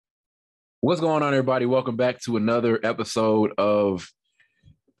What's going on, everybody? Welcome back to another episode of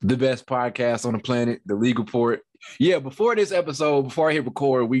the best podcast on the planet, The League Report. Yeah, before this episode, before I hit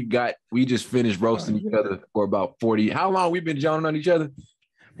record, we just finished roasting each other for about 40. How long we been joning on each other?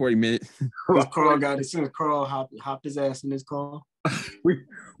 40 minutes. Since Carl hopped his ass in this call.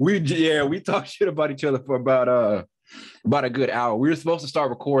 we talked shit about each other for about a good hour. We were supposed to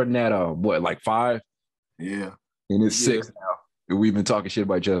start recording at like 5? Yeah. And it's 6 now. And we've been talking shit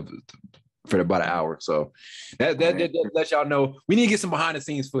about each other for about an hour. So that lets y'all know we need to get some behind the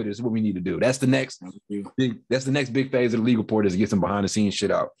scenes footage. Is what we need to do. That's the next big phase of the League Report, is to get some behind the scenes shit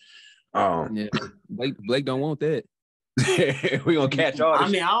out. Blake don't want that. We're gonna catch all this.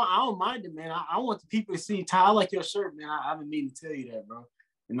 I mean, I don't mind it, man. I want the people to see. Ty, I like your shirt, man. I've been meaning to tell you that, bro.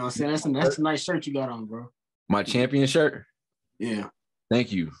 You know what I'm saying? That's a nice shirt you got on, bro. My champion shirt? Yeah.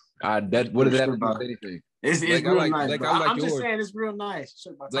 Thank you. What does that have to do with anything? It's real nice, bro. I'm just saying it's real nice.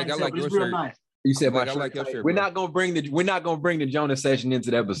 Blake, I like your it's real shirt. Nice. You said Blake, I like your shirt. We're not gonna bring the Jonas session into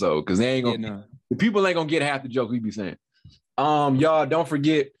the episode because they ain't gonna. The people ain't gonna get half the joke we be saying. Y'all don't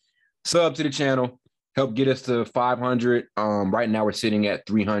forget, sub to the channel. Help get us to 500. Right now we're sitting at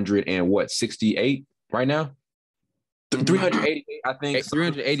 368 right now. 388, I think.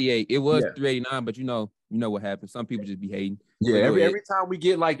 388. It was 389, but you know what happens. Some people just be hating. Yeah, every time we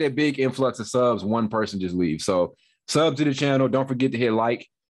get like that big influx of subs, one person just leaves. So sub to the channel. Don't forget to hit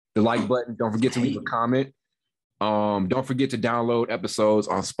the like button. Don't forget to leave a comment. Don't forget to download episodes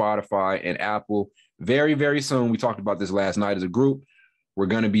on Spotify and Apple. Very, very soon. We talked about this last night as a group. We're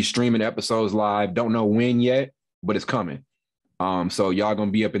going to be streaming episodes live. Don't know when yet, but it's coming. So y'all going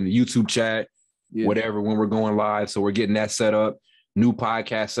to be up in the YouTube chat, whatever, when we're going live. So we're getting that set up. New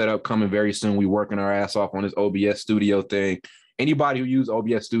podcast setup coming very soon. We working our ass off on this OBS studio thing. Anybody who uses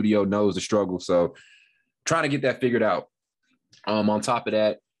OBS studio knows the struggle. So trying to get that figured out. On top of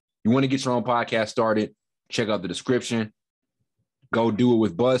that, you want to get your own podcast started, check out the description. Go do it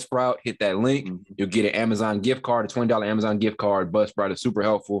with Buzzsprout. Hit that link. You'll get an Amazon gift card, a $20 Amazon gift card. Buzzsprout is super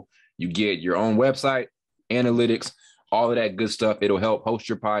helpful. You get your own website, analytics, all of that good stuff. It'll help host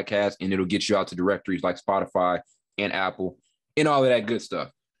your podcast, and it'll get you out to directories like Spotify and Apple and all of that good stuff.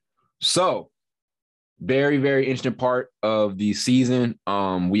 So, very, very interesting part of the season.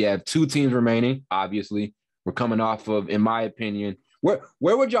 We have 2 teams remaining, obviously. We're coming off of, in my opinion, where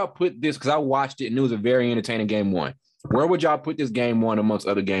would y'all put this? Because I watched it, and it was a very entertaining game 1. Where would y'all put this game 1 amongst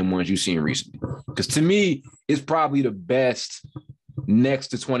other game 1s you've seen recently? Because to me, it's probably the best next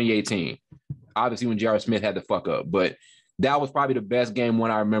to 2018. Obviously, when J.R. Smith had to fuck up, but that was probably the best game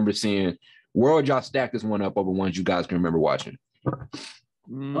 1 I remember seeing. Where would y'all stack this one up over ones you guys can remember watching?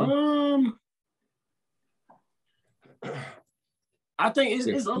 I think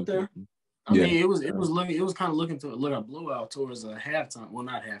it's up there. I mean, it was kind of looking to look a blowout towards a halftime. Well,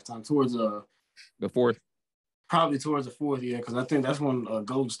 not halftime, towards the fourth. Probably towards the fourth, because I think that's when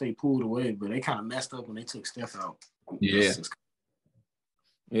Golden State pulled away, but they kind of messed up when they took Steph out. Yeah.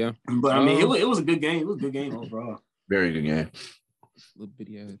 But I mean, it was a good game. It was a good game overall. Very good game.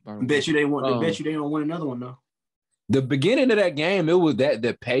 Bet you they don't win another one though. The beginning of that game, it was that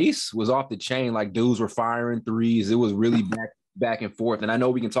the pace was off the chain. Like dudes were firing threes. It was really back and forth. And I know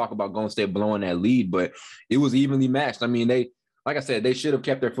we can talk about Golden State blowing that lead, but it was evenly matched. I mean, like I said, they should have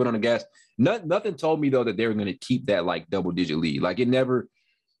kept their foot on the gas. Nothing told me, though, that they were going to keep that, like, double-digit lead. Like, it never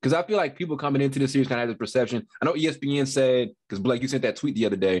 – because I feel like people coming into the series kind of have this perception. I know ESPN said – because, Blake, you sent that tweet the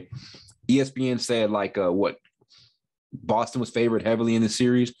other day. ESPN said, like, Boston was favored heavily in the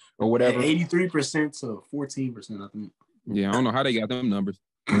series or whatever. 83% to 14%, I think. Yeah, I don't know how they got them numbers.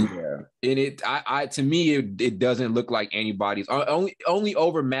 Yeah. And to me, it doesn't look like anybody's only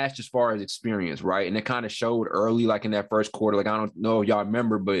overmatched as far as experience, right? And it kind of showed early, like in that first quarter. Like, I don't know if y'all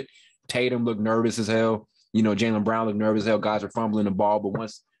remember, but Tatum looked nervous as hell. Jaylen Brown looked nervous as hell. Guys were fumbling the ball, but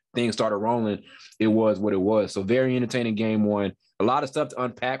once things started rolling, it was what it was. So very entertaining game 1. A lot of stuff to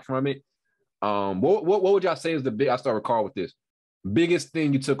unpack from it. What would y'all say is the big? I start with Carl with this. Biggest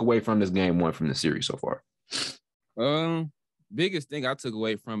thing you took away from this game 1 from the series so far? Biggest thing I took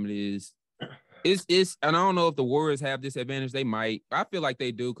away from it is and I don't know if the Warriors have this advantage. They might. I feel like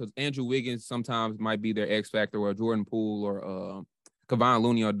they do because Andrew Wiggins sometimes might be their X factor, or Jordan Poole, or Kevon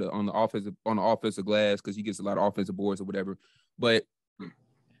Looney on the offensive glass because he gets a lot of offensive boards or whatever. But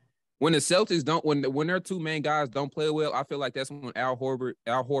when the Celtics when their 2 main guys don't play well, I feel like that's when Al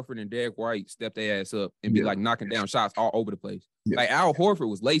Horford and Derek White step their ass up and be like knocking down shots all over the place. Yeah. Like Al Horford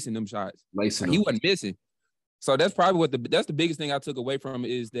was lacing them shots. He wasn't missing. So that's probably that's the biggest thing I took away from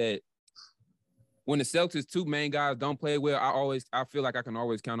it is that when the Celtics 2 main guys don't play well, I feel like I can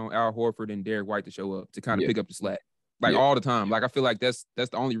always count on Al Horford and Derek White to show up to kind of pick up the slack. like all the time. Like I feel like that's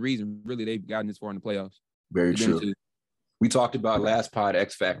the only reason really they've gotten this far in the playoffs. Very true. We talked about last pod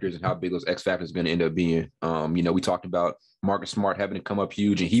X factors and how big those X factors are going to end up being. We talked about Marcus Smart having to come up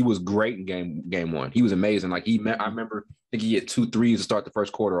huge, and he was great in game one. He was amazing. Like I remember, I think he hit 2 threes to start the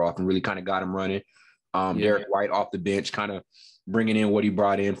first quarter off and really kind of got him running. Derek White off the bench, kind of bringing in what he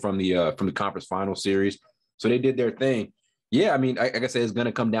brought in from the conference final series. So they did their thing. Yeah, I mean, like I said, it's going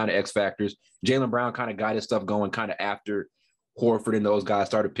to come down to X factors. Jaylen Brown kind of got his stuff going kind of after Horford and those guys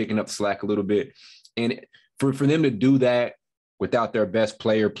started picking up the slack a little bit. And for them to do that without their best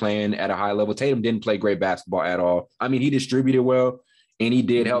player playing at a high level, Tatum didn't play great basketball at all. I mean, he distributed well and he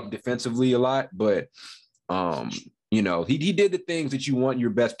did help defensively a lot, but he did the things that you want your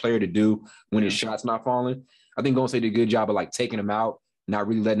best player to do when his shot's not falling. I think Golden State did a good job of like taking him out, not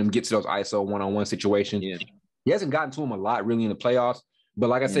really letting him get to those ISO one-on-one situations. Yeah. He hasn't gotten to him a lot really in the playoffs, but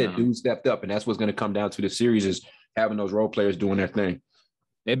like I said, dude stepped up, and that's what's going to come down to the series is having those role players doing their thing.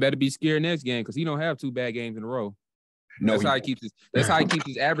 They better be scared next game because he don't have 2 bad games in a row. No, that's how he keeps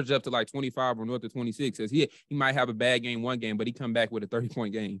his average up to like 25 or north of 26. Says he might have a bad game one game, but he come back with a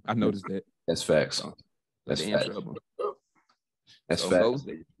 30-point game. I noticed that. That's facts. So, that's facts. That's facts.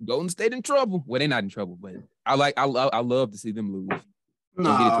 Golden State in trouble. Well, they're not in trouble, but I love to see them lose.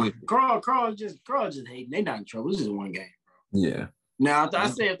 Nah, Carl just hating. They not in trouble. This is one game, bro. Yeah. Now I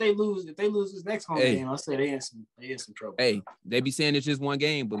say if they lose this next home game, I say they in some trouble. Hey, they be saying it's just one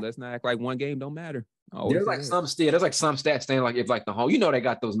game, but let's not act like one game don't matter. There's like some stats saying like if like the home, they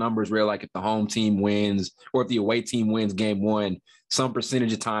got those numbers where like if the home team wins or if the away team wins game one, some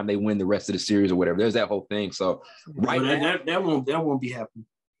percentage of time they win the rest of the series or whatever. There's that whole thing. So that won't be happening.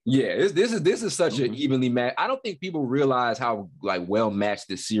 Yeah, this is such an evenly matched. I don't think people realize how like well matched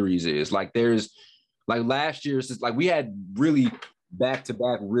this series is. Like there's like last year, it's like we had really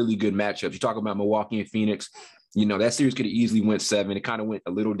back-to-back really good matchups. You talk about Milwaukee and Phoenix. That series could have easily went 7. It kind of went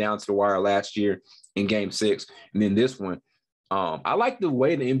a little down to the wire last year in game 6. And then this one, I like the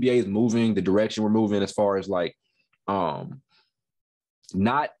way the NBA is moving, the direction we're moving as far as like, we're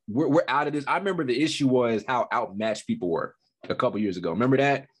out of this. I remember the issue was how outmatched people were a couple years ago. Remember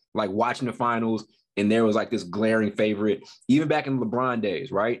that? Like watching the finals and there was like this glaring favorite, even back in LeBron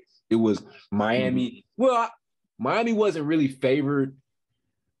days, right? It was Miami. Well, Miami wasn't really favored.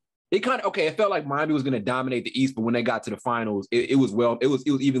 It felt like Miami was going to dominate the East, but when they got to the finals, it was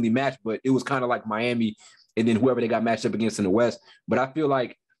evenly matched, but it was kind of like Miami and then whoever they got matched up against in the West. But I feel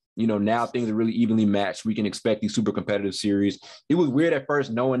like, now things are really evenly matched. We can expect these super competitive series. It was weird at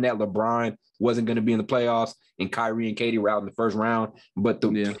first knowing that LeBron wasn't going to be in the playoffs and Kyrie and Katie were out in the first round. But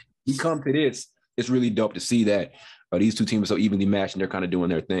we come to this, it's really dope to see that these two teams are so evenly matched and they're kind of doing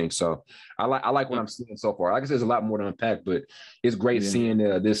their thing. So I like what I'm seeing so far. Like I said, there's a lot more to unpack, but it's great seeing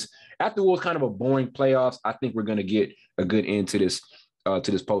this. After what was kind of a boring playoffs, I think we're going to get a good end to this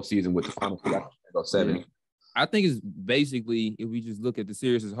postseason with the final 7. Yeah. I think it's basically, if we just look at the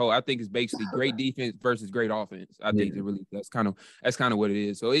series as a whole, I think it's basically great defense versus great offense. I think that's kind of what it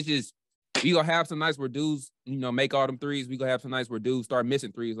is. So it's just, we gonna have some nights where dudes, make all them threes. We gonna have some nights where dudes start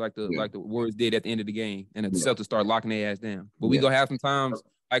missing threes like the Warriors did at the end of the game, and the Celtics start locking their ass down. But we gonna have some times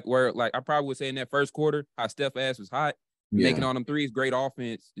like where, like I probably would say in that first quarter, how Steph ass was hot, making all them threes. Great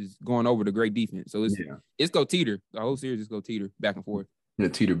offense is going over the great defense. So it's go teeter. The whole series is go teeter back and forth.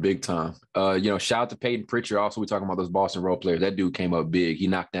 Teeter big time. Shout out to Peyton Pritchard. Also, we're talking about those Boston role players. That dude came up big. He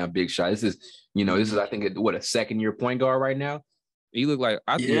knocked down big shots. This is I think a second-year point guard right now. He looked like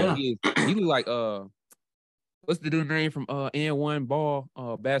he looked like what's the dude's name from N1 ball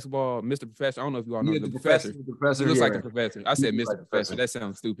basketball, Mr. Professor. I don't know if you all know the professor. The professor. He looks like the professor. I said Mr. Professor. That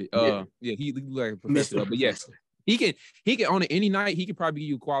sounds stupid. He looked like a professor, but yes. He can on any night, he could probably give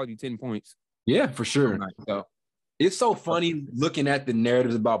you quality 10 points. Yeah, for sure. So it's so funny looking at the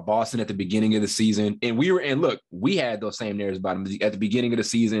narratives about Boston at the beginning of the season. And we had those same narratives about them at the beginning of the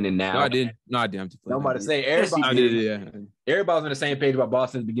season and now. No, I didn't. No, I didn't. I'm about to say everybody everybody's on the same page about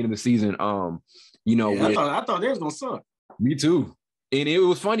Boston at the beginning of the season. I thought they was gonna suck. Me too. And it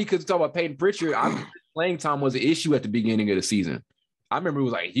was funny because you talk about Peyton Pritchard. Playing time was an issue at the beginning of the season. I remember it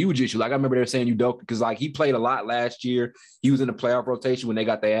was like a huge issue. Like I remember they were saying Udoka because like he played a lot last year. He was in the playoff rotation when they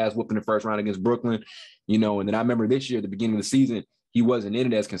got their ass whooped in the first round against Brooklyn, and then I remember this year at the beginning of the season, he wasn't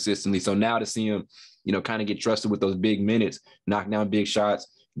in it as consistently. So now to see him, kind of get trusted with those big minutes, knock down big shots,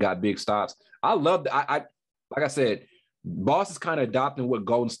 got big stops. I love that. Like I said, Boston's kind of adopting what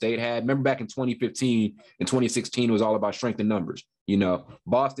Golden State had. Remember back in 2015 and 2016, it was all about strength in numbers.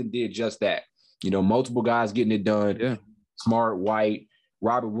 Boston did just that. Multiple guys getting it done. Yeah. Smart, White,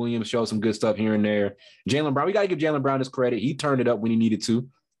 Robert Williams showed some good stuff here and there. Jaylen Brown, we got to give Jaylen Brown his credit. He turned it up when he needed to,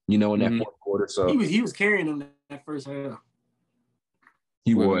 in that fourth quarter. So he was carrying them that first half.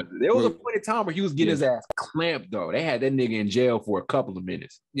 He was. There was a point in time where he was getting his ass clamped, though. They had that nigga in jail for a couple of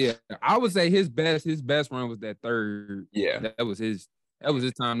minutes. Yeah, I would say his best run was that third. Yeah, that was his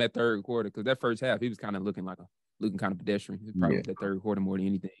time, that third quarter, because that first half he was kind of looking kind of pedestrian. It probably was that third quarter more than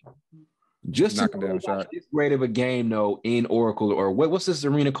anything. Just knocking down shot. This great of a game though in Oracle or what's this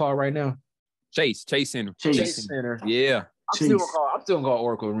arena called right now? Chase Center. Chase Center. Yeah. I'm still gonna call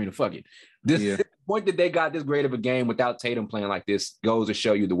Oracle Arena. Fuck it. The point that they got this great of a game without Tatum playing like this goes to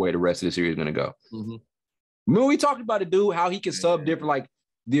show you the way the rest of the series is gonna go. Mm-hmm. Remember we talked about the dude, how he can sub different, like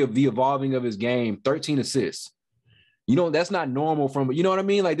the evolving of his game, 13 assists. You know, that's not normal from, you know what I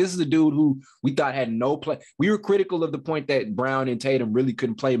mean? Like, this is a dude who we thought had no play. We were critical of the point that Brown and Tatum really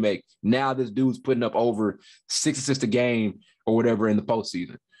couldn't play make. Now this dude's putting up over 6 assists a game or whatever in the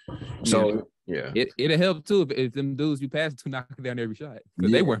postseason. So, yeah. It'll help, too, if them dudes you passed to knock down every shot.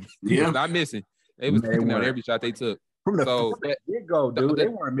 Because they weren't not missing. They was knocking down every shot they took. From the get-go, dude, they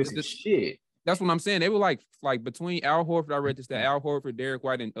weren't missing shit. That's what I'm saying. They were like between Al Horford, I read this, that Al Horford, Derek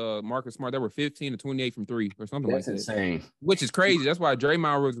White, and Marcus Smart, they were 15 to 28 from 3 or something like that. That's insane. Which is crazy. That's why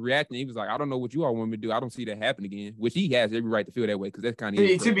Draymond was reacting. He was like, I don't know what you all want me to do. I don't see that happen again, which he has every right to feel that way because that's kind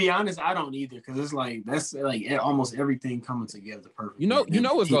of to be honest, I don't either because it's like that's like almost everything coming together perfectly.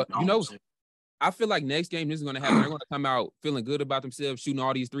 I feel like next game this is going to happen. They're going to come out feeling good about themselves, shooting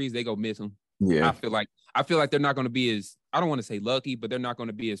all these threes. They go miss them. Yeah, I feel like they're not going to be as, I don't want to say lucky, but they're not going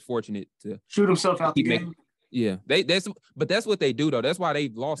to be as fortunate to shoot themselves out the game. Yeah, that's what they do though. That's why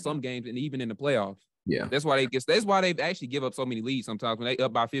they've lost some games and even in the playoffs. Yeah, that's why they've actually give up so many leads sometimes. When they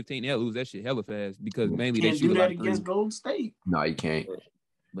up by 15, they'll lose that shit hella fast because mainly they shoot do that against Golden State. No, you can't.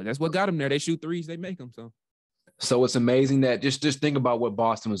 But that's what got them there. They shoot threes, they make them. So it's amazing that just think about what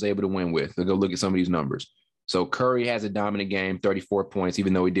Boston was able to win with. Go look at some of these numbers. So Curry has a dominant game, 34 points,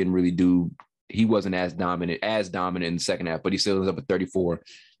 even though he wasn't as dominant in the second half, but he still was up at 34.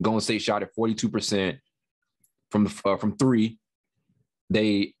 Golden State shot at 42% from 3.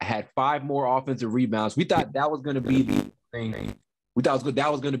 They had 5 more offensive rebounds. We thought that was going to be the thing. We thought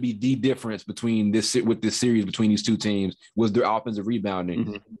that was going to be the difference between this series between these two teams was their offensive rebounding.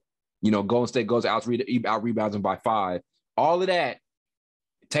 Mm-hmm. You know, Golden State goes out rebounds them by 5. All of that,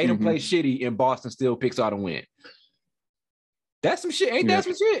 Tatum plays shitty, and Boston still picks out a win. That's some shit. Ain't that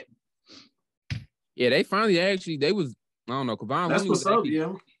some shit? Yeah, they finally they was, I don't know, Kevon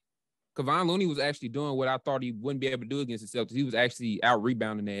Looney was actually doing what I thought he wouldn't be able to do against the Celtics. He was actually out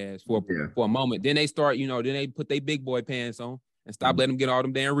rebounding their ass for a moment. Then they start, then they put their big boy pants on and stop letting them get all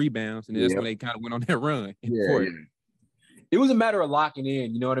them damn rebounds. And that's when they kind of went on that run. It was a matter of locking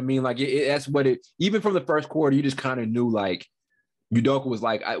in, you know what I mean? Like that's what even from the first quarter, you just kind of knew like Udoka was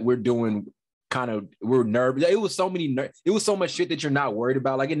like, we're nervous. It was so much shit that you're not worried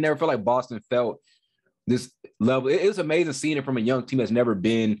about. Like it never felt like Boston felt this level. It was amazing seeing it from a young team that's never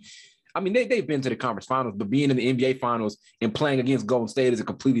been. I mean, they've been to the conference finals, but being in the NBA finals and playing against Golden State is a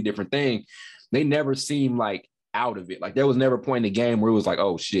completely different thing. They never seemed like out of it. Like there was never a point in the game where it was like,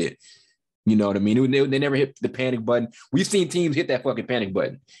 oh shit. You know what I mean? They never hit the panic button. We've seen teams hit that fucking panic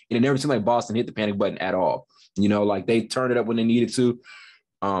button, and it never seemed like Boston hit the panic button at all. You know, like they turned it up when they needed to.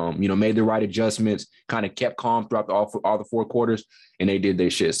 Made the right adjustments, kind of kept calm throughout all the 4 quarters, and they did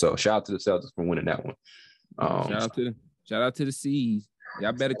their shit. So shout out to the Celtics for winning that one. Shout out to the C's.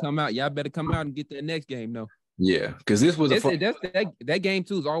 Y'all better come out. And get that next game, though. Yeah, because this was that game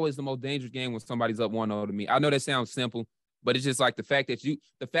too is always the most dangerous game when somebody's up 1-0 to me. I know that sounds simple, but it's just like the fact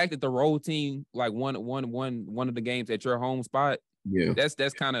that the road team like won of the games at your home spot. Yeah, that's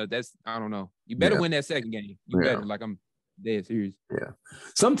I don't know. You better win that second game. You better. Like I'm dead serious. Yeah.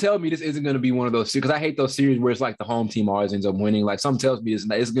 Some tell me this isn't going to be one of those because I hate those series where it's like the home team always ends up winning. Like some tells me it's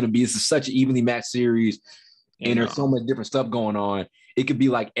going to be such an evenly matched series, and there's so much different stuff going on. It could be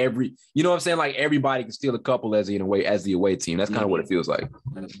like you know what I'm saying? Like everybody can steal a couple as the away team. That's kind of what it feels like.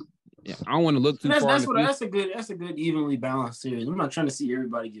 Yeah, I don't want to look too far. That's a good evenly balanced series. I'm not trying to see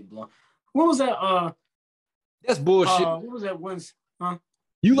everybody get blown. What was that? That's bullshit. What was that once? Huh?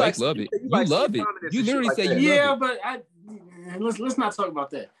 You love it. You love it. You literally say you love it. But let's not talk about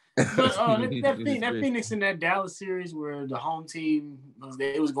that. But that Phoenix and that Dallas series where the home team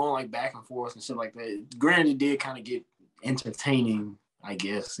was going like back and forth and shit like that. Granted, it did kind of get entertaining, I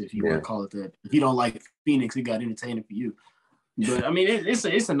guess, if you want to call it that. If you don't like Phoenix, it got entertaining for you. But I mean,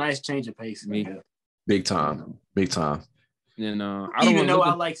 it's a nice change of pace. Big time. And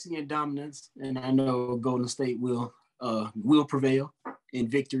I like seeing dominance, and I know Golden State will prevail in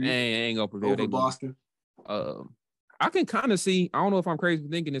victory. Ain't gonna prevail over Boston. I can kind of see. I don't know if I'm crazy for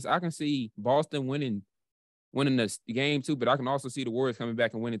thinking this. I can see Boston winning winning the game too, but I can also see the Warriors coming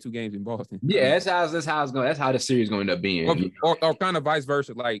back and winning 2 games in Boston. Yeah, that's how it's going. That's how the series going to end up being. Or kind of vice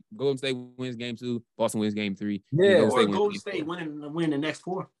versa. Like Golden State wins game 2, Boston wins game 3. Yeah, or Golden State winning the next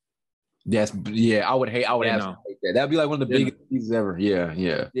 4. Yes, yeah, I would hate that. That'd be like one of the biggest seasons ever. Yeah.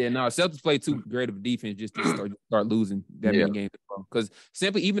 Yeah, no, Celtics play too great of a defense just to start losing that many games. Because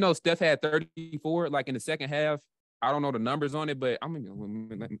simply, even though Steph had 34, like in the second half, I don't know the numbers on it, but I mean,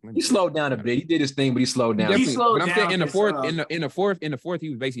 he slowed down a bit. He did his thing, but he slowed down. But I'm saying in the fourth, he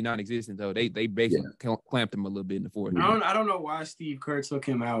was basically non-existent though. They basically clamped him a little bit in the fourth. I don't know why Steve Kerr took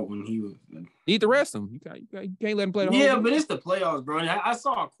him out when he was. Need to rest him. You can't let him play the whole game. But it's the playoffs, bro. And I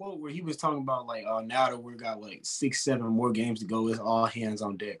saw a quote where he was talking about like, now that we got like 6-7 more games to go, it's all hands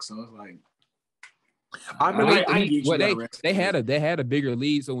on deck. So it's like. They had a bigger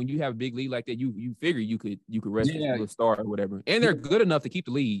lead, so when you have a big lead like that, you figure you could rest a star or whatever, and they're good enough to keep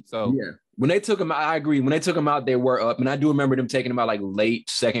the lead. So when they took him out, I agree. When they took him out, they were up, and I do remember them taking him out like late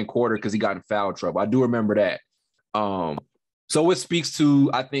second quarter because he got in foul trouble. I do remember that. So it speaks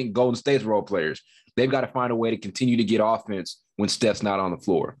to, I think, Golden State's role players. They've got to find a way to continue to get offense when Steph's not on the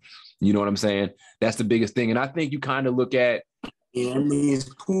floor. You know what I'm saying? That's the biggest thing, and I think you kind of look at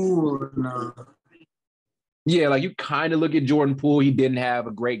Poole. Yeah, like you kind of look at Jordan Poole. He didn't have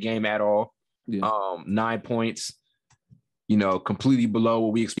a great game at all. 9 points, completely below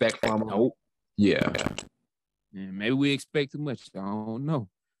what we expect from him. Yeah, maybe we expect too much. I don't know.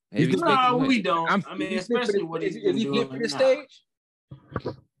 No, we don't. I mean, especially what he's been doing. The stage?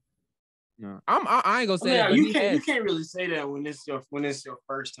 No, I ain't gonna say that. You can't really say that when it's your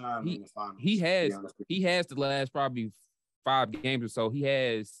first time in the finals. He has the last probably 5 games or so.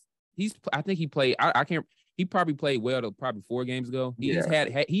 I think he played. I can't. He probably played well to probably 4 games ago. He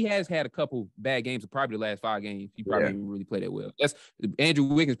has had a couple bad games, probably the last 5 games. He probably didn't really play that well. That's Andrew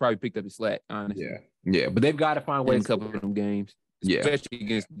Wiggins probably picked up his slack, honestly. Yeah, but they've got to find ways. In a couple of them games, especially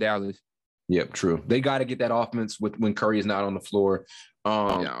against Dallas. Yep, true. They got to get that offense when Curry is not on the floor.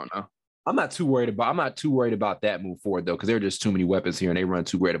 I don't know. I'm not too worried about that move forward though, because there are just too many weapons here and they run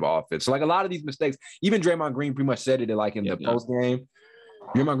too great of offense. So like a lot of these mistakes, even Draymond Green pretty much said it like in the post game.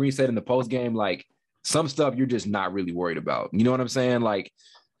 Draymond Green said in the post game, like some stuff you're just not really worried about. You know what I'm saying? Like,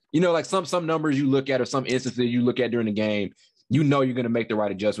 like some numbers you look at or some instances you look at during the game, you're going to make the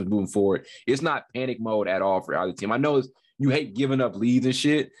right adjustments moving forward. It's not panic mode at all for either team. I know you hate giving up leads and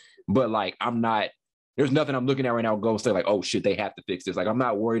shit, but like there's nothing I'm looking at right now go and say like, oh shit, they have to fix this. Like I'm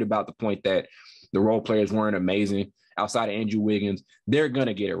not worried about the point that the role players weren't amazing outside of Andrew Wiggins. They're going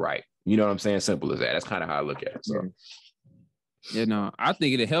to get it right. You know what I'm saying? Simple as that. That's kind of how I look at it. So. I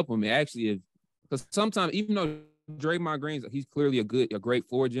think it'd help him actually because sometimes even though Draymond Green, he's clearly a great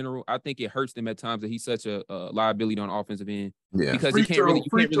floor general, I think it hurts them at times that he's such a liability on the offensive end. Yeah, because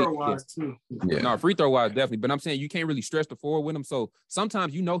free throw wise too. Yeah. No, free throw wise definitely, but I'm saying you can't really stretch the floor with him. So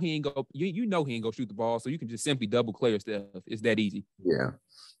sometimes he ain't go shoot the ball, so you can just simply double clear stuff. It's that easy. Yeah.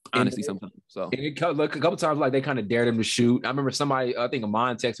 Honestly, sometimes. So a couple times, like they kind of dared him to shoot. I remember somebody, I think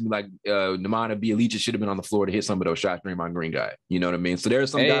Amon texted me like, Nemanja Bjelica should have been on the floor to hit some of those shots Draymond Green got. You know what I mean? So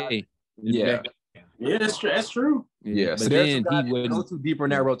there's some guys. Yeah. Yeah, that's true. Yeah, so there's some guys that go too deeper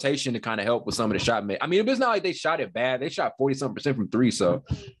in that rotation to kind of help with some of the shot make. I mean, it's not like they shot it bad. They shot 40-something% from 3. So,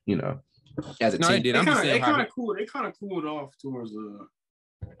 as a team, they kind of cooled off towards the.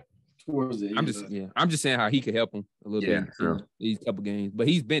 I'm just saying how he could help him a little bit in these couple games. But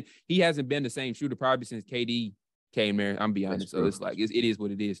he hasn't been the same shooter probably since KD came there. I'm be honest. So it's like it is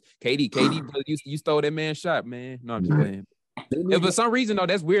what it is. KD, you stole that man's shot, man. No, I'm just playing. If for some reason though,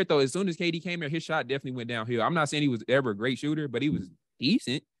 that's weird though. As soon as KD came here, his shot definitely went downhill. I'm not saying he was ever a great shooter, but he was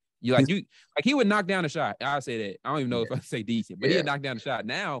decent. He would knock down a shot. I say that. I don't even know if I say decent, but he'd knock down a shot.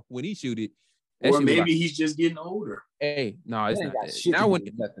 Now when he shoot it, or maybe he's just getting older. Hey, no, it's not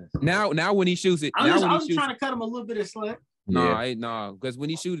that. Now when he shoots it, I was trying to cut him a little bit of slack. No, because when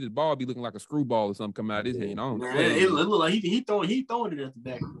he shoots the ball, be looking like a screwball or something coming out of his hand. It looked like he throwing it at the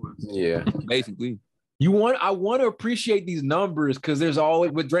backboard. Yeah, basically. I want to appreciate these numbers because there's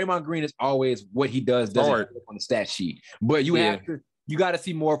always with Draymond Green is always what he doesn't on the stat sheet. But you got to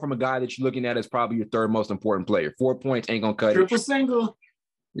see more from a guy that you're looking at as probably your third most important player. 4 points ain't gonna cut Triple single.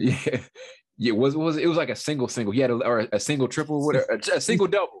 Yeah. It was like a single. He had a single triple, whatever, a single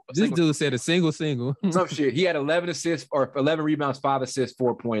double. This dude said a single. Some shit. He had 11 assists or 11 rebounds, 5 assists,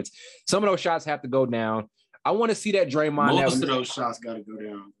 4 points. Some of those shots have to go down. I want to see that Draymond. Most of those shots got to go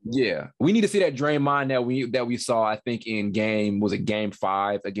down. Yeah, we need to see that Draymond that we saw. I think in game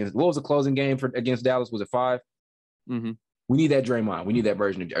 5 against what was the closing game against Dallas? Was it 5? Mm-hmm. We need that Draymond. We need that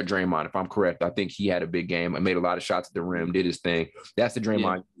version of Draymond. If I'm correct, I think he had a big game. I made a lot of shots at the rim, did his thing. That's the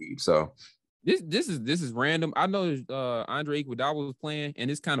Draymond. So This is random. I know Andre Iguodala was playing, and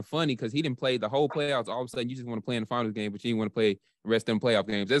it's kind of funny because he didn't play the whole playoffs. All of a sudden, you just want to play in the finals game, but you didn't want to play the rest of them playoff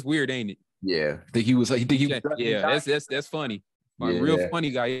games. That's weird, ain't it? Yeah, think he was. Yeah, that's funny. Like, real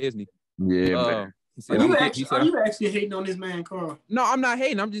funny guy, isn't he? Yeah. He said, are you actually hating on this man, Carl? No, I'm not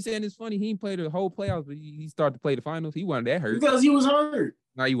hating. I'm just saying it's funny. He didn't play the whole playoffs, but he started to play the finals. He wasn't that hurt because he was hurt.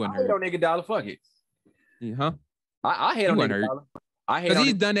 No, he wasn't hurt. I hate on Iguodala. Fuck it. Yeah, huh? I hate on Iguodala. Because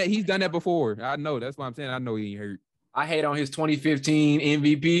he's done that. He's done that before. I know. That's why I'm saying I know he ain't hurt. I hate on his 2015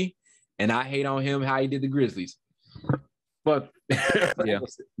 MVP, and I hate on him how he did the Grizzlies. But yeah.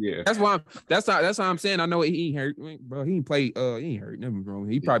 That's why I'm saying I know he ain't hurt, bro. He ain't play. He ain't hurt. Never wrong.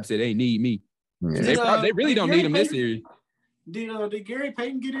 He probably said they need me. Yeah. They really don't need him this series. Did Gary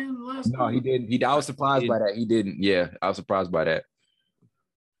Payton get in last? No, he didn't. I was surprised by that. He didn't. Yeah, I was surprised by that.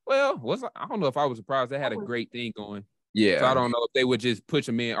 Well, I don't know if I was surprised. They had a great thing going. Yeah. So I don't know if they would just push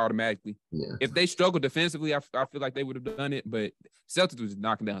him in automatically. Yeah. If they struggled defensively, I feel like they would have done it. But Celtics was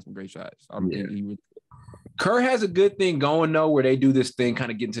knocking down some great shots. I don't think he would. Kerr has a good thing going though, where they do this thing,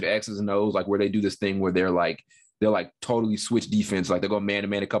 kind of getting to the X's and O's, like where they do this thing where they're like totally switch defense, like they go man to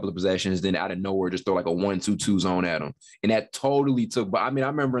man a couple of possessions, then out of nowhere just throw like a 1-2-2 zone at them, and that totally took. But I mean, I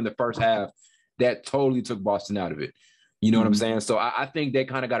remember in the first half that totally took Boston out of it. You know what I'm saying? So I think they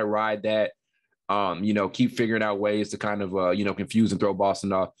kind of got to ride that. Keep figuring out ways to kind of confuse and throw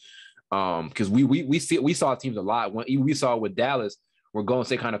Boston off. Because we saw teams a lot. We saw with Dallas, where Golden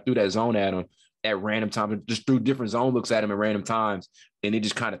State kind of threw that zone at them at random times, just threw different zone looks at him at random times, and it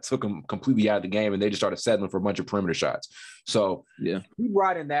just kind of took them completely out of the game, and they just started settling for a bunch of perimeter shots. So yeah, he's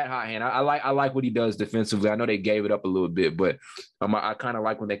riding that hot hand. I like what he does defensively. I know they gave it up a little bit, but I kind of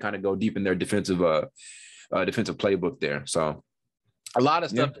like when they kind of go deep in their defensive playbook there. So a lot of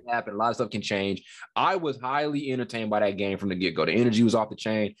stuff can happen. A lot of stuff can change. I was highly entertained by that game from the get-go. The energy was off the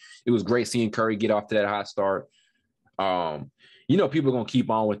chain. It was great seeing Curry get off to that hot start. People are going to keep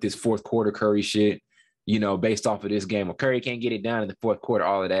on with this fourth quarter Curry shit, based off of this game. Well, Curry can't get it done in the fourth quarter,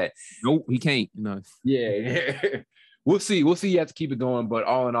 all of that. Nope, he can't. No. Yeah. We'll see. You have to keep it going, but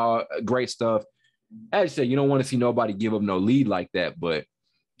all in all, great stuff. As you said, you don't want to see nobody give up no lead like that, but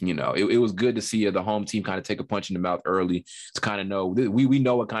it was good to see the home team kind of take a punch in the mouth early to kind of know we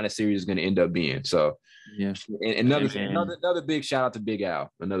know what kind of series is going to end up being. So yeah. And another big shout out to Big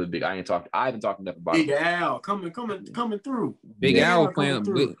Al. Another big. I haven't talked enough about Big Al coming through. Big Al was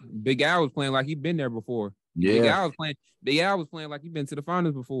playing. Big Al was playing like he'd been there before. Yeah. Big Al was playing like he'd been to the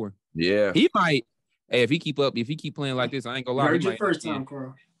finals before. Yeah. He might. Hey, if he keep playing like this, I ain't gonna lie. Heard your first time,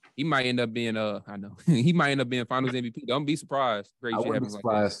 Carl. He might end up being I know he might end up being Finals MVP. Don't be surprised. Great shit happens like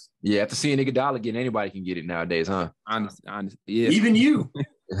that. Yeah, after seeing Iguodala getting, anybody can get it nowadays, huh? Honest, yeah. Even you.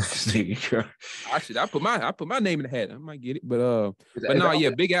 I put my name in the hat. I might get it, but no, yeah,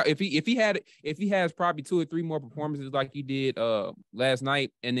 Big Al. If he has probably 2 or 3 more performances like he did last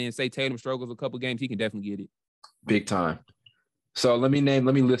night, and then say Tatum struggles a couple games, he can definitely get it. Big time. So let me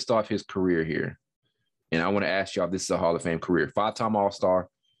list off his career here, and I want to ask y'all if this is a Hall of Fame career. 5-time All-Star.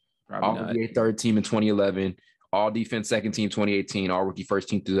 All-NBA third team in 2011, all-defense second team 2018, all-rookie first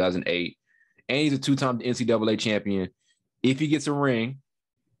team 2008, and he's a 2-time NCAA champion. If he gets a ring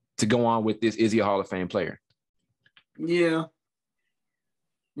to go on with this, is he a Hall of Fame player? Yeah,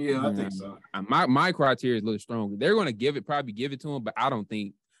 I think so. My criteria is a little stronger. They're going to probably give it to him, but I don't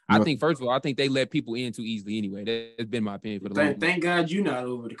think. I think first of all, I think they let people in too easily anyway. That's been my opinion for the long. Thank God you're not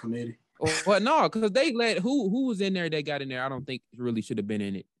over the committee. Well, no, because they let who was in there. They got in there. I don't think really should have been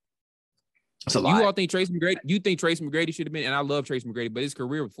in it. It's a lot. You all think Tracy McGrady? You think Tracy McGrady should have been? And I love Tracy McGrady, but his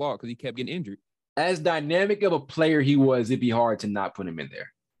career was flawed because he kept getting injured. As dynamic of a player he was, it'd be hard to not put him in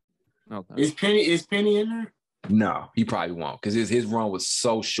there. Okay. Is Penny in there? No, he probably won't because his run was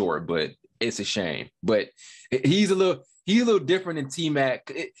so short. But it's a shame. But he's a little different than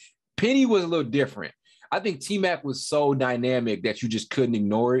T-Mac. Penny was a little different. I think T-Mac was so dynamic that you just couldn't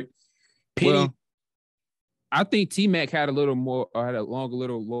ignore it. Penny. Well, I think T-Mac had a little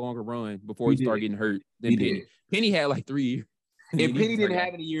longer run before he started getting hurt than Penny. Did. Penny had like 3 years. And Penny didn't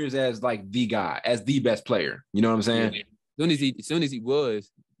have any years as like the guy, as the best player. You know what I'm saying? Yeah. As soon as he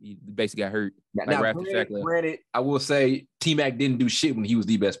was, he basically got hurt. Now, granted, I will say T-Mac didn't do shit when he was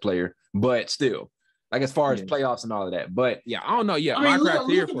the best player, but still, like as far as playoffs and all of that. But yeah, I don't know. Yeah, I mean,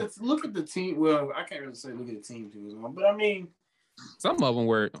 look at the team. Well, I can't really say look at the team too much, but I mean, some of them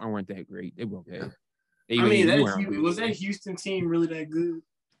weren't that great. They were okay. Was that Houston team really that good?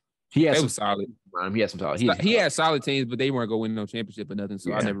 He had They some was solid. He had some solid. He had solid teams, but they weren't going to win no championship or nothing.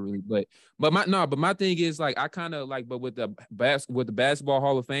 So I never really. But my thing is like I kind of like, but with the basketball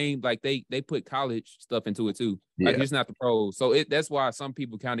Hall of Fame, like they put college stuff into it too. Like it's not the pros. So that's why some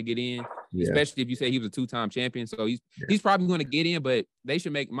people kind of get in, especially if you say he was a 2-time champion. So he's probably going to get in, but they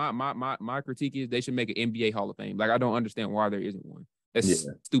should make my critique is they should make an NBA Hall of Fame. Like I don't understand why there isn't one. That's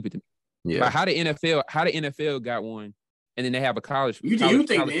stupid to me. Yeah. Like how the NFL got one. And then they have a college. You think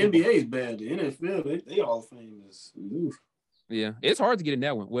the NBA is bad? The NFL, they Hall of Fame is. Oof. Yeah, it's hard to get in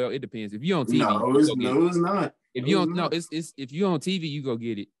that one. Well, it depends. If you're on TV, it's not. If you don't, it's if you're on TV, you go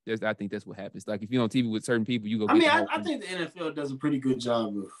get it. I think that's what happens. Like if you're on TV with certain people, you go. I mean, I think the NFL does a pretty good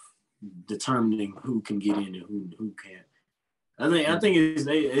job of determining who can get in and who can't. I think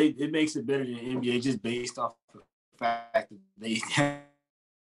it makes it better than the NBA just based off the fact that they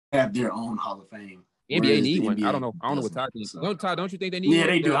have their own Hall of Fame. NBA need one. I don't know what Todd thinks. Don't you think they need one? Yeah,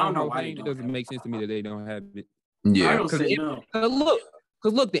 they do. I don't know why it doesn't make sense to me that they don't have it. Yeah. Because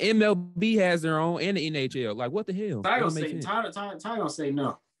look, the MLB has their own and the NHL. Like, what the hell? Ty gonna say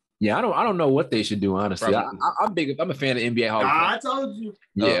no. Yeah, I don't know what they should do, honestly. I'm a fan of NBA Hall of Fame. I told you.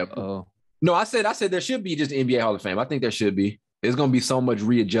 Yeah. No, I said there should be just NBA Hall of Fame. I think there should be. There's gonna be so much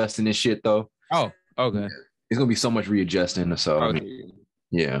readjusting and shit though. Oh, okay. It's gonna be so much readjusting. So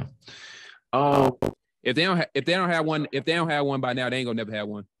yeah. If they don't have one by now, they ain't gonna never have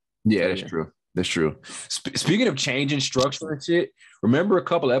one. Yeah, that's true. That's true. Speaking of changing structure and shit, remember a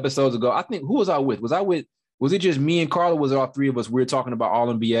couple of episodes ago, I think, who was I with? Was it just me and Carla? Was it all three of us? We were talking about All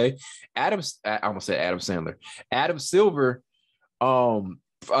NBA. I almost said Adam Sandler. Adam Silver,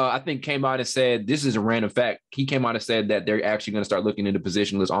 I think came out and said, this is a random fact. He came out and said that they're actually going to start looking into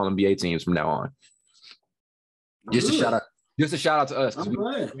positionless All NBA teams from now on. Just a shout out to us because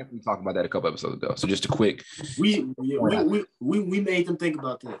we talked about that a couple episodes ago. So just a quick, we made them think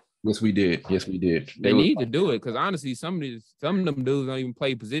about that. Yes, we did. They need to do it because honestly, some of them dudes don't even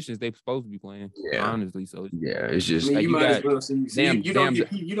play positions they're supposed to be playing. Yeah, honestly. So it's just you might as well.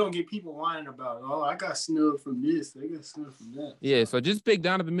 You don't get people whining about. Oh, I got snubbed from this. They got snubbed from that. Yeah, so just pick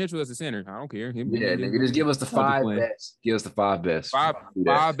Donovan Mitchell as a center. I don't care. Just give us the five best. Give us the five best.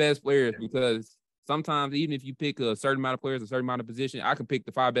 Five best players because sometimes even if you pick a certain amount of players, a certain amount of position, I can pick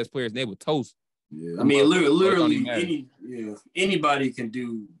the five best players and they would toast. Yeah, I mean, literally, anybody can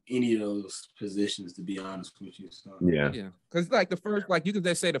do any of those positions. To be honest with you, so. Yeah. Because like the first, like you can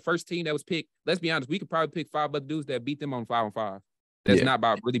just say the first team that was picked. Let's be honest, we could probably pick 5 other dudes that beat them on 5-on-5. That's not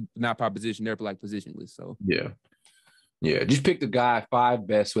by position. They're like positionless. So yeah. Just pick the guy 5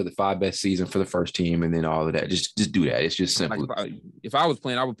 best for the 5 best season for the first team, and then all of that. Just do that. It's just simple. Like if I was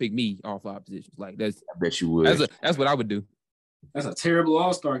playing, I would pick me all 5 positions. Like I bet you would. That's what I would do. That's a terrible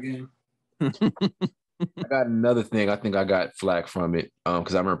All-Star game. I got another thing. I think I got flack from it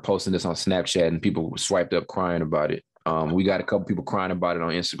because I remember posting this on Snapchat and people swiped up crying about it. We got a couple people crying about it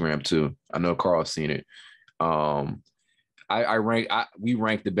on Instagram too. I know Carl's seen it. We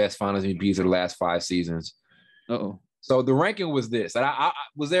ranked the best Finals MVPs of the last 5 seasons. So the ranking was this. And I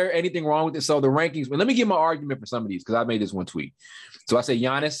was there anything wrong with it? So the rankings. Well, let me give my argument for some of these because I made this one tweet. So I said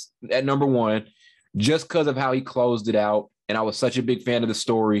Giannis at number 1 just because of how he closed it out, and I was such a big fan of the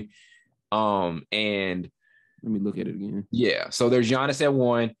story. And let me look at it again. Yeah. So there's Giannis at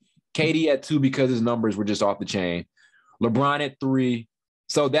 1, KD at 2 because his numbers were just off the chain. LeBron at 3.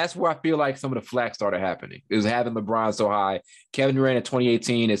 So that's where I feel like some of the flack started happening. It was having LeBron so high. Kevin Durant at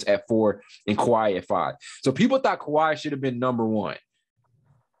 2018 is at 4 and Kawhi at 5. So people thought Kawhi should have been number 1.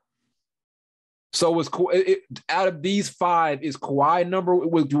 So was out of these 5, is Kawhi number?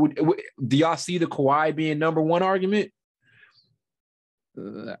 Do y'all see the Kawhi being number 1 argument?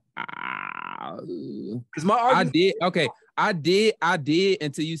 Because my argument, I did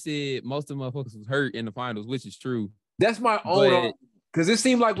until you said most of the motherfuckers was hurt in the finals, which is true. That's my own, because it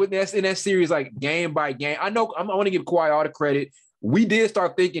seemed like in that series, like game by game. I know I want to give Kawhi all the credit. We did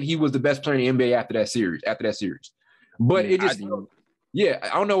start thinking he was the best player in the NBA after that series. But it just, I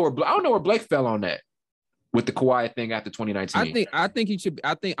don't know where Blake fell on that with the Kawhi thing after 2019. I think he should.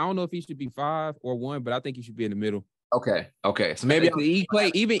 I don't know if he should be 5 or 1, but I think he should be in the middle. Okay. So maybe he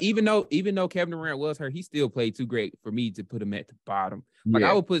played even though Kevin Durant was hurt, he still played too great for me to put him at the bottom. Like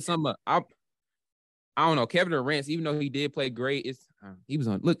I would put some. I don't know, Kevin Durant, even though he did play great, he was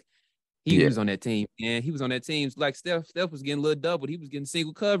on. Look, he was on that team, and he was on that team. Like Steph was getting a little doubled. He was getting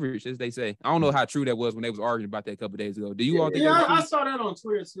single coverage, as they say. I don't know how true that was when they was arguing about that a couple of days ago. Do you all think? Yeah, I saw that on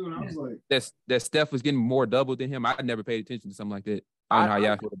Twitter too, and I was like, that Steph was getting more double than him. I never paid attention to something like that. I don't know how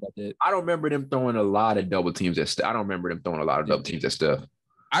y'all feel about that. I don't remember them throwing a lot of double teams at Steph.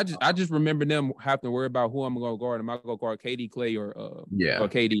 I just remember them having to worry about who I'm going to guard. Am I going to guard KD, Clay, or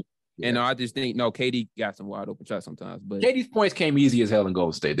KD? Yeah. And I just think KD got some wide open shots sometimes. But KD's points came easy as hell in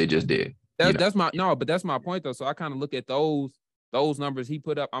Golden State. They just did. That's my point though. So I kind of look at those numbers he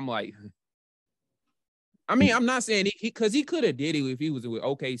put up. I'm like, I mean, I'm not saying because he could have did it if he was with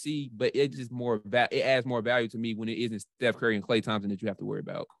OKC, but it just it adds more value to me when it isn't Steph Curry and Klay Thompson that you have to worry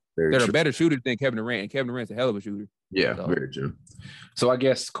about. They're a better shooter than Kevin Durant, and Kevin Durant's a hell of a shooter. Yeah, very true. So I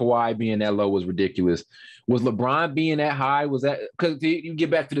guess Kawhi being that low was ridiculous. Was LeBron being that high? Was that because you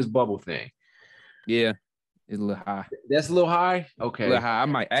get back to this bubble thing? Yeah, it's a little high. That's a little high. Okay, a little high. I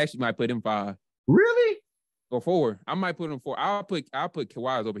might put him 5. Really? Or 4. I might put him 4. I'll put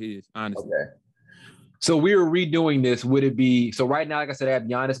Kawhi's over his, honestly. Okay. So we were redoing this. Would it be so right now? Like I said, I have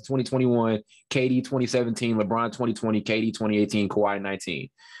Giannis 2021, KD 2017, LeBron 2020, KD 2018, Kawhi 19.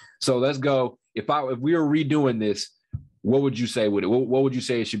 So let's go. If we were redoing this, what would you say with it? What would you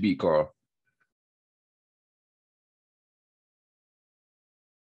say it should be, Carl?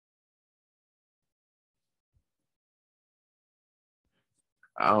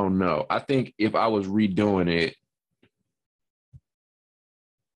 I don't know. I think if I was redoing it,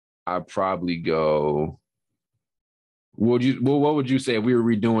 I'd probably go. What would you say if we were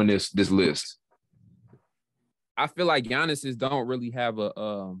redoing this list? I feel like Giannis's don't really have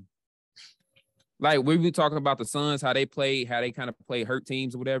a like we were talking about the Suns, how they kind of play hurt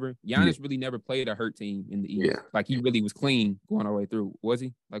teams or whatever. Giannis really never played a hurt team in the East. Yeah. Like he really was clean going all the way through. Was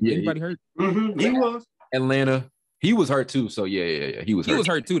he? Like anybody hurt? Mm-hmm. He was. Atlanta. He was hurt too. So yeah. He was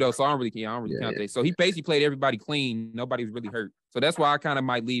hurt too though. So I don't really count that. So he basically played everybody clean. Nobody was really hurt. So that's why I kind of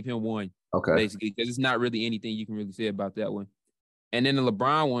might leave him 1. Okay. Basically, because it's not really anything you can really say about that one. And then the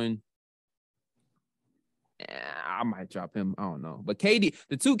LeBron one, I might drop him. I don't know. But KD,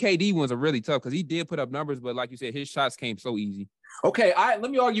 the 2 KD ones are really tough because he did put up numbers, but like you said, his shots came so easy. Okay,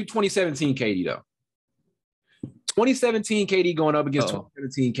 let me argue 2017 KD though. 2017 KD going up against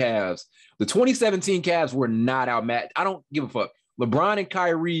 2017 Cavs. The 2017 Cavs were not outmatched. I don't give a fuck. LeBron and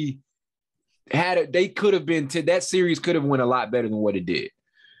Kyrie they could have been that series could have went a lot better than what it did.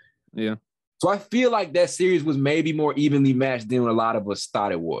 Yeah. So I feel like that series was maybe more evenly matched than a lot of us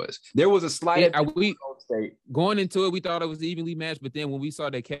thought it was. There was a slight going into it, we thought it was evenly matched, but then when we saw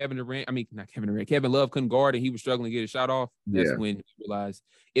that Kevin Love couldn't guard and he was struggling to get a shot off, that's when he realized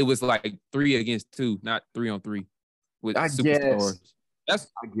it was like 3 against 2, not 3-on-3 with superstars. That's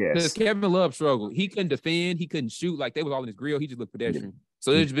because Kevin Love struggled. He couldn't defend, he couldn't shoot, like they was all in his grill. He just looked pedestrian.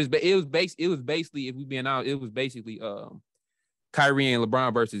 So it was basically, if we being out, it was basically Kyrie and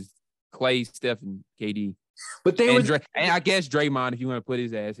LeBron versus Klay, Steph, and KD. But and I guess Draymond, if you want to put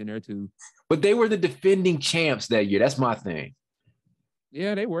his ass in there too. But they were the defending champs that year. That's my thing.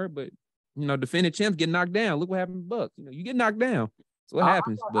 Yeah, they were, but defending champs get knocked down. Look what happened to Bucks. You get knocked down. So what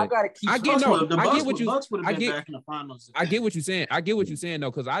happens? I gotta keep. I get what you're saying. I get what you're saying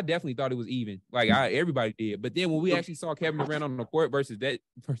though, because I definitely thought it was even. Like everybody did. But then when we actually saw Kevin Durant on the court versus that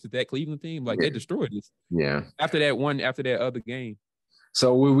Cleveland team, like they destroyed us. Yeah. After that other game.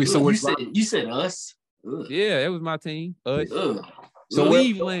 So you said us. Ugh. Yeah, that was my team. Us. Ugh. So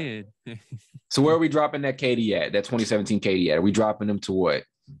Cleveland. So where are we dropping that KD at? That 2017 KD at? Are we dropping them to what?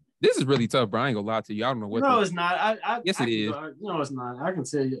 This is really tough, bro. I ain't gonna lie to you. I don't know what. No, it's not. Yes, it is. No, it's not. I can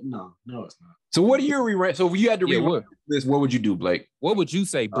tell you. No, it's not. So what are your re-rank? So if you had to re-rank this, what would you do, Blake? What would you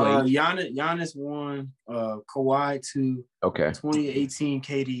say, Blake? Giannis 1, Kawhi 2. Okay. 2018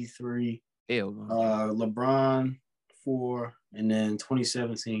 KD 3. Hell no. LeBron 4, and then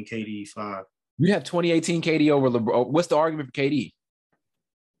 2017 KD 5. You have 2018 KD over LeBron. What's the argument for KD?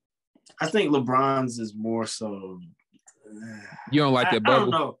 I think LeBron's is more so. You don't like that bubble? I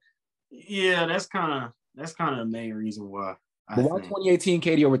don't know. Yeah, that's kind of the main reason why. But why 2018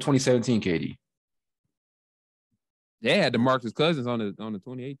 KD over 2017 KD? They had DeMarcus Cousins on the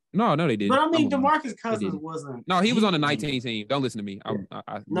 28. No, they didn't. But I mean, DeMarcus Cousins wasn't. No, he was on the 19 team. Don't listen to me.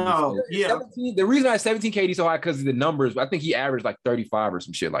 Yeah. 17, the reason I 17 KD so high because of the numbers. I think he averaged like 35 or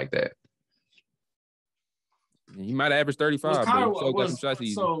some shit like that. He might have averaged 35.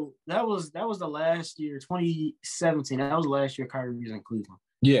 So that was the last year, 2017. That was the last year Kyrie was in Cleveland.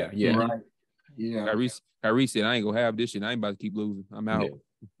 Yeah. Right. Yeah. Kyrie said, "I ain't gonna have this shit. I ain't about to keep losing. I'm out."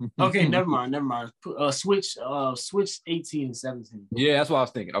 Yeah. Okay, never mind. Switch 18 and 17. Yeah, that's what I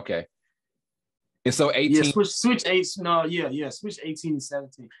was thinking. Okay. And so 18. Yeah, switch 8. No, yeah. Switch 18 and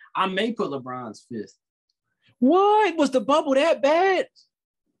 17. I may put LeBron's 5th. What? Was the bubble that bad?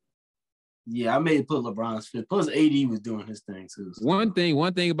 Yeah, I may put LeBron's 5th. Plus, AD was doing his thing too. So. One thing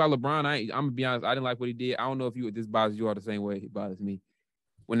about LeBron, I'm gonna be honest. I didn't like what he did. I don't know if this bothers you all the same way it bothers me.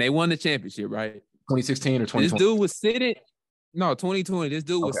 When they won the championship, right? 2016 or 2020. This dude was sitting. No, 2020. This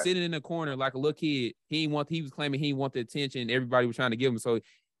dude was sitting in the corner like a little kid. He was claiming he didn't want the attention everybody was trying to give him. So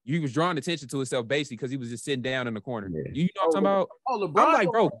he was drawing attention to himself basically because he was just sitting down in the corner. Yeah. You know what I'm talking about? Oh, LeBron. I'm like,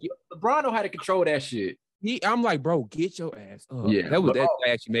 bro, LeBron know how to control that shit. I'm like, bro, get your ass up. Yeah, that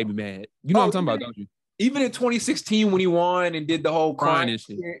actually made me mad. You know what I'm talking about, don't you? Even in 2016 when he won and did the whole crying and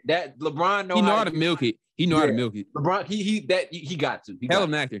shit, that LeBron know how to milk it. He know how to milk it. LeBron, he got to. Hell of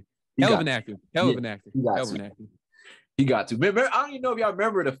an actor. Hell of an actor. Hell of an actor. He got to. Remember, I don't even know if y'all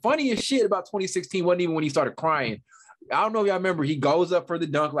remember the funniest shit about 2016 wasn't even when he started crying. I don't know if y'all remember. He goes up for the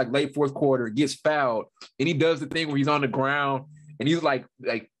dunk like late fourth quarter, gets fouled, and he does the thing where he's on the ground and he's like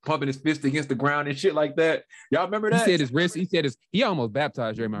pumping his fist against the ground and shit like that. Y'all remember that? He said his wrist. He almost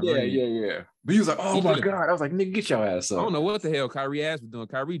baptized Draymond Green. Yeah. But he was like, "Oh my god!" I was like, "Nigga, get your ass up." I don't know what the hell Kyrie ass was doing.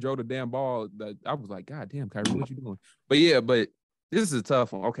 Kyrie drove the damn ball. I was like, "God damn, Kyrie, what you doing?" But yeah, this is a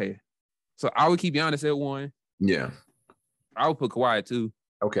tough one. Okay, so I would keep Giannis at 1. Yeah, I would put Kawhi at 2.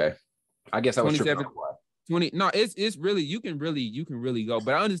 Okay, I guess I was 27. 20. No, it's really you can really go.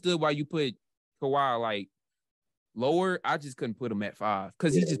 But I understood why you put Kawhi like lower. I just couldn't put him at 5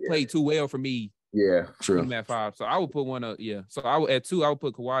 because he just played too well for me. Yeah, true. Put him at 5. So I would put one up. Yeah. So I would at 2. I would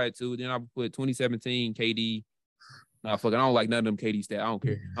put Kawhi at 2. Then I would put 2017 KD. Nah, fuck. I don't like none of them KD stats. I don't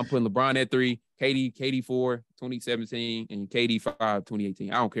care. I'm putting LeBron at 3, KD 4, 2017, and KD 5,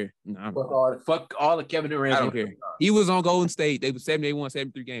 2018. I don't care. Nah, fuck all the Kevin Durant. I don't care. He was on Golden State. They was 71,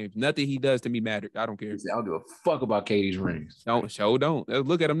 73 games. Nothing he does to me mattered. I don't care. I don't give a fuck about KD's rings. Don't.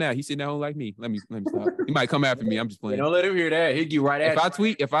 Look at him now. He's sitting down like me. Let me stop. He might come after me. I'm just playing. Don't let him hear that. He'll get right at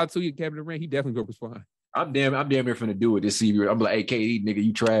you. If I tweet Kevin Durant, he definitely go respond. I'm damn near finna do it this season. I'm like, hey, KD, nigga,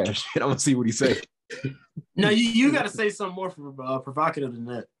 you trash. I'm gonna see what he say. No, you got to say something more provocative than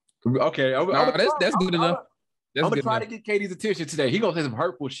that. Okay, that's good enough. I'm gonna try to get KD's attention today. He gonna say some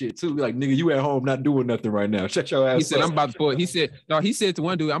hurtful shit too. Like, nigga, you at home not doing nothing right now. Shut your ass. He said, I'm about to pull. He said to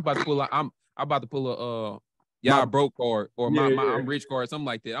one dude, I'm about to pull a y'all broke card or I'm rich card, something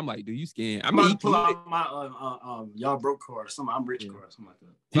like that. I'm like, dude, you scam. I'm about to pull out my y'all broke card, something I'm rich card, something like that.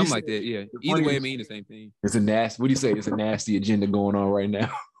 Something like that. Yeah. Either way, it means the same thing. It's a nasty. What do you say? It's a nasty agenda going on right now.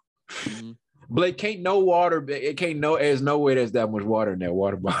 Mm-hmm. Blake, there's no way there's that much water in that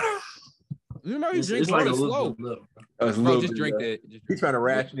water bottle. You know, he's drinking water slow. Bro, just drink that. He's trying to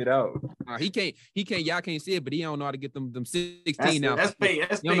ration it out. He can't. Y'all can't see it, but he don't know how to get them 16 now. That's fake.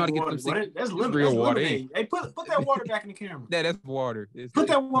 That's fake water. That's real water. Hey, put that water back in the camera. That's water. Put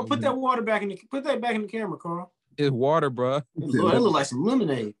that water back in the camera, Carl. It's water, bro. It look like some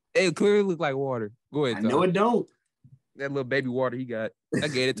lemonade. It clearly look like water. Go ahead. I know it don't. That little baby water he got. I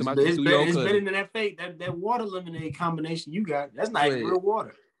gave it to my it's 2-year-old cousin. It's better than that fake that water lemonade combination you got. That's not even real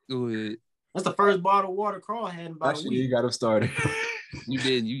water. Go ahead. That's the first bottle of water Carl had in about a week. You got him started. You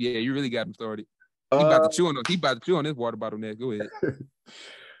did. You really got him started. He about to chew on this water bottle next. Go ahead.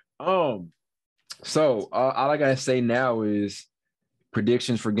 So all I gotta say now is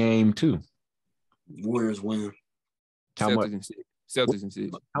predictions for game 2. Warriors win. How much? Celtics and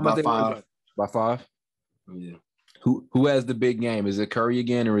 6. How much? By 5. By 5? Yeah. Who has the big game? Is it Curry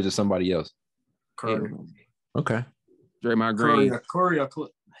again or is it somebody else? Curry. Okay. Draymond Green. Curry or Clay.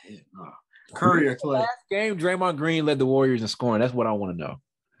 Curry or Clay. Last game, Draymond Green led the Warriors in scoring. That's what I want to know.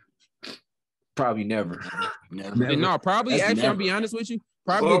 Probably never. No, probably. That's actually, never. I'll be honest with you.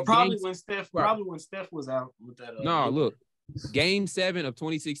 Probably when Steph was out with that. No, look. Game 7 of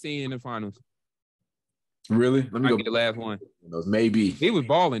 2016 in the finals. Really? Let me go get the last one. Maybe. He was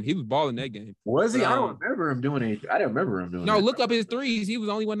balling. He was balling that game. Was he? I don't remember him doing anything. I didn't remember him doing No, look up his threes. He was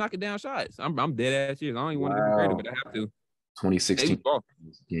the only one knocking down shots. I'm dead ass serious. I don't even want to give him credit, but I have to. 2016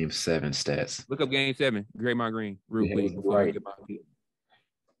 game 7 stats. Look up game 7. Draymond Green. Real quick. Right. Let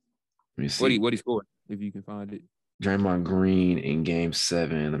me see. What he scored, if you can find it. Draymond Green in game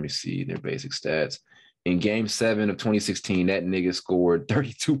 7. Let me see their basic stats. In game 7 of 2016, that nigga scored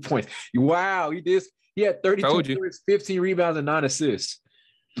 32 points. Wow, he did. He had 32 points, 15 rebounds, and 9 assists.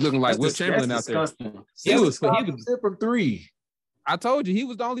 Looking like Will Chamberlain out there. He was from 3. I told you he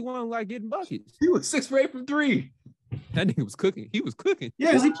was the only one like getting buckets. He was 6 for 8 from 3. That nigga was cooking. He was cooking.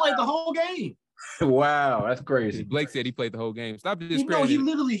 Yeah, because he played the whole game. Wow, that's crazy. Blake said he played the whole game. Stop discrediting.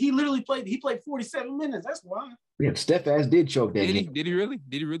 No, he literally played. He played 47 minutes. That's why. Yeah, Steph ass did choke that game. Did he really?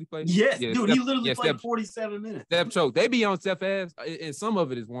 Did he really play? Yes, dude. Steph, he literally played 47 minutes. Steph choked. They be on Steph ass, and some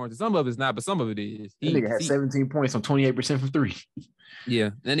of it is warranted. Some of it's not, but some of it is. That nigga had 17 points on 28% from 3.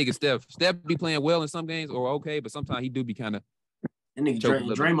 Yeah, that nigga Steph. Steph be playing well in some games or okay, but sometimes he do be kind of. That nigga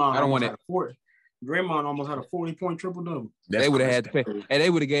Draymond. I don't want to. Draymond almost had a 40-point triple-double. They would have had to pay. And they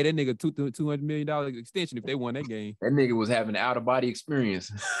would have gave that nigga $200 million extension if they won that game. That nigga was having an out-of-body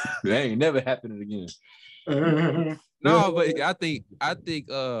experience. That ain't never happening again. No, but I think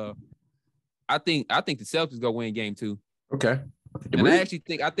the Celtics go win game 2. Okay. And I actually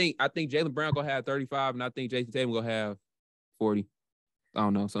think Jaylen Brown gonna have 35, and I think Jason Tatum gonna have 40. I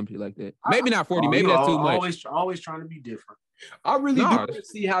don't know, something like that. Maybe not 40. Maybe that's too much. Always trying to be different. I really do want to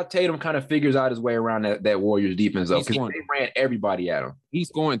see how Tatum kind of figures out his way around that Warriors defense, though, because they ran everybody at him. He's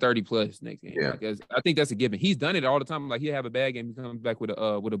scoring 30 plus next game. Yeah, I think that's a given. He's done it all the time. Like he'll have a bad game, he comes back with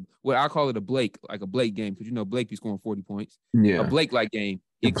what I call it a Blake game, because Blake be scoring 40 points. Yeah, a Blake like game.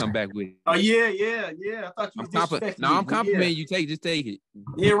 He'd come back with it. Oh yeah. I thought you was disrespecting me. I'm complimenting you. Just take it.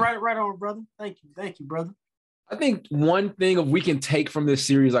 Yeah, right on, brother. Thank you, brother. I think one thing if we can take from this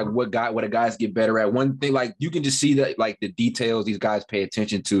series, like what guys get better at. One thing, like you can just see that, like the details these guys pay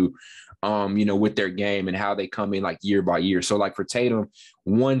attention to, with their game and how they come in like year by year. So like for Tatum,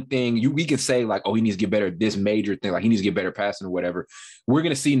 one thing we can say like, oh, he needs to get better at this major thing, like he needs to get better passing or whatever. We're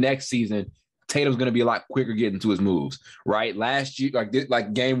gonna see next season, Tatum's gonna be a lot quicker getting to his moves. Right, last year,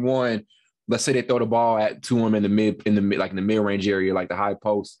 like game one, let's say they throw the ball to him in the mid range area, like the high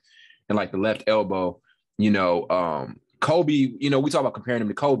post and like the left elbow. Kobe, we talk about comparing him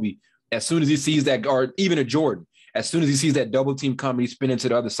to Kobe. As soon as he sees that, or even a Jordan, as soon as he sees that double team coming, he's spinning to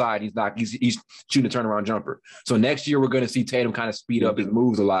the other side. He's shooting a turnaround jumper. So next year, we're going to see Tatum kind of speed up his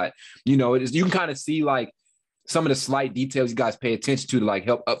moves a lot. You can kind of see like some of the slight details you guys pay attention to like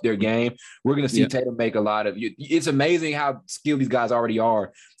help up their game. We're going to see Tatum make a lot of. It's amazing how skilled these guys already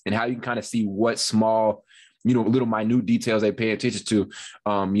are, and how you can kind of see what small, little minute details they pay attention to,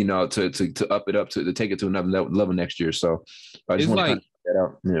 to up it up to take it to another level next year. So I just want to kind of get that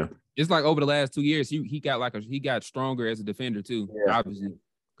out. Yeah. It's like over the last 2 years, he got stronger as a defender too, obviously.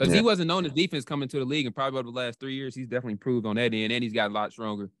 Because he wasn't known as defense coming to the league, and probably over the last 3 years, he's definitely improved on that end, and he's got a lot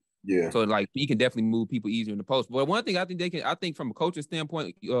stronger. Yeah. So like he can definitely move people easier in the post. But one thing I think from a coach's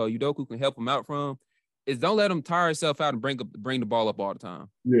standpoint, Udoka can help him out from is don't let him tire himself out and bring the ball up all the time.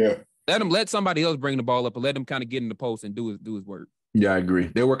 Yeah. Let somebody else bring the ball up and let him kind of get in the post and do his work. Yeah, I agree.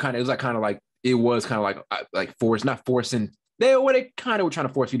 It was kind of like force, not forcing. They kind of were trying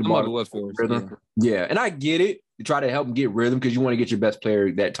to force you to ball. It was forced. Rhythm. Yeah, and I get it. You try to help them get rhythm because you want to get your best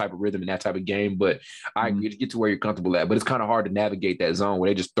player that type of rhythm and that type of game. But I agree to get to where you're comfortable at. But it's kind of hard to navigate that zone where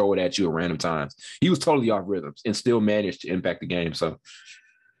they just throw it at you at random times. He was totally off rhythms and still managed to impact the game. So,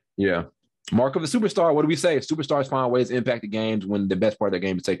 yeah. Mark of a superstar. What do we say? Superstars find ways to impact the games when the best part of their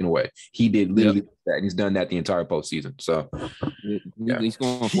game is taken away. He did literally that, and he's done that the entire postseason. So he's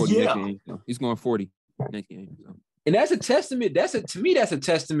going 40 next game. He's going 40 next game. So. And that's a testament. To me, that's a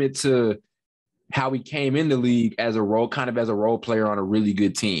testament to how he came in the league as a role player on a really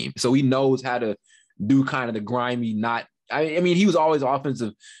good team. So he knows how to do kind of the grimy, he was always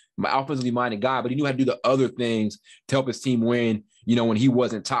offensively minded guy, but he knew how to do the other things to help his team win, when he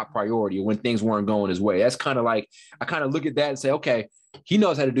wasn't top priority or when things weren't going his way. That's kind of like, I kind of look at that and say, okay, he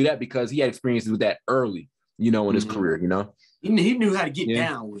knows how to do that because he had experiences with that early, in his career, He knew how to get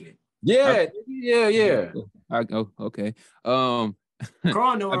down with it. Yeah. Okay. Carl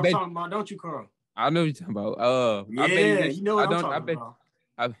know what I'm talking about, don't you, Carl? I know what you're talking about. You know what I'm talking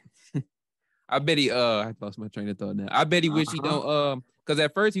about. I bet he I lost my train of thought now. I bet he wish he don't because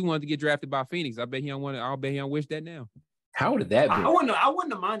at first he wanted to get drafted by Phoenix. I bet he don't wish that now. How would that be? I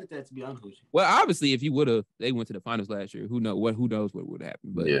wouldn't have minded that, to be honest with you. Well, obviously, if they went to the finals last year, who knows what would happen.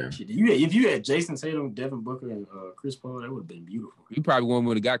 But yeah, if you had Jason Tatum, Devin Booker, and Chris Paul, that would have been beautiful. You probably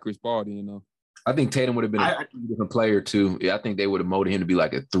would have got Chris Paul, I think Tatum would have been a different player too. Yeah, I think they would have molded him to be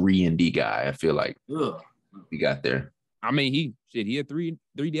like a 3-and-D guy. I feel like he got there. I mean, he a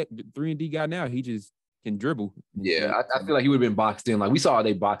 3-and-D guy now. He just can dribble. Yeah, I feel like he would have been boxed in. Like we saw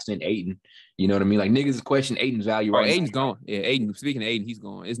they boxed in Ayton. You know what I mean? Like niggas question Ayton's value right now. Ayton's gone. Yeah, Ayton. Speaking of Ayton, he's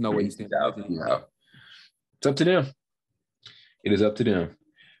gone. There's no way he's standing out. Yeah. It's up to them. It is up to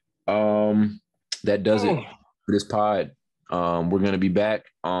them. That does it for this pod. We're gonna be back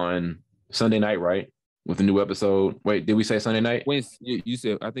on Sunday night, right? With a new episode. Wait, did we say Sunday night? Wednesday. You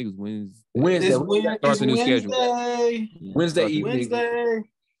said I think it was Wednesday. Starts a new schedule. Wednesday evening.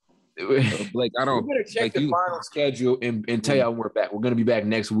 Blake, I don't. We're gonna check the final schedule and tell you when we're back. We're gonna be back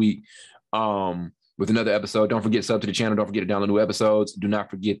next week with another episode. Don't forget to sub to the channel. Don't forget to download new episodes. Do not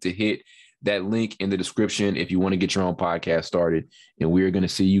forget to hit that link in the description if you want to get your own podcast started. And we're gonna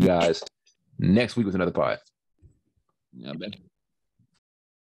see you guys next week with another pod. Yeah, I bet.